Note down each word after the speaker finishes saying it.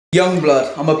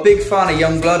Yungblud. I'm a big fan of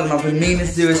Yungblud and I've been meaning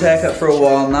to do his haircut for a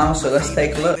while now, so let's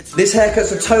take a look. This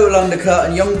haircut's a total undercut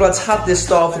and Yungblud's had this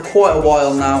style for quite a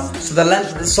while now, so the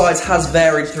length of the sides has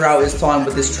varied throughout his time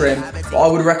with this trim, but I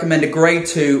would recommend a grade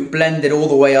 2 blended all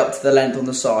the way up to the length on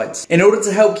the sides. In order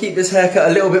to help keep this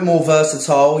haircut a little bit more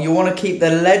versatile, you want to keep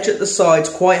the ledge at the sides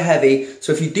quite heavy,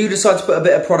 so if you do decide to put a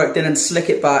bit of product in and slick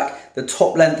it back, the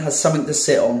top length has something to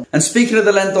sit on. And speaking of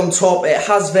the length on top, it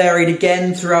has varied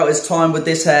again throughout his time with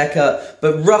this haircut,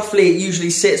 but roughly it usually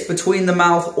sits between the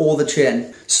mouth or the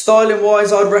chin. Styling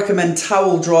wise, I'd recommend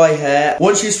towel dry hair.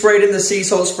 Once you've sprayed in the sea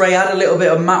salt spray, add a little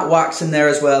bit of matte wax in there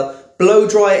as well. Blow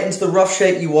dry it into the rough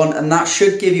shape you want, and that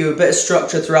should give you a bit of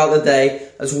structure throughout the day,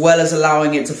 as well as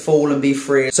allowing it to fall and be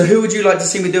free. So who would you like to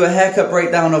see me do a haircut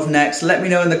breakdown of next? Let me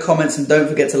know in the comments and don't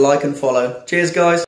forget to like and follow. Cheers guys.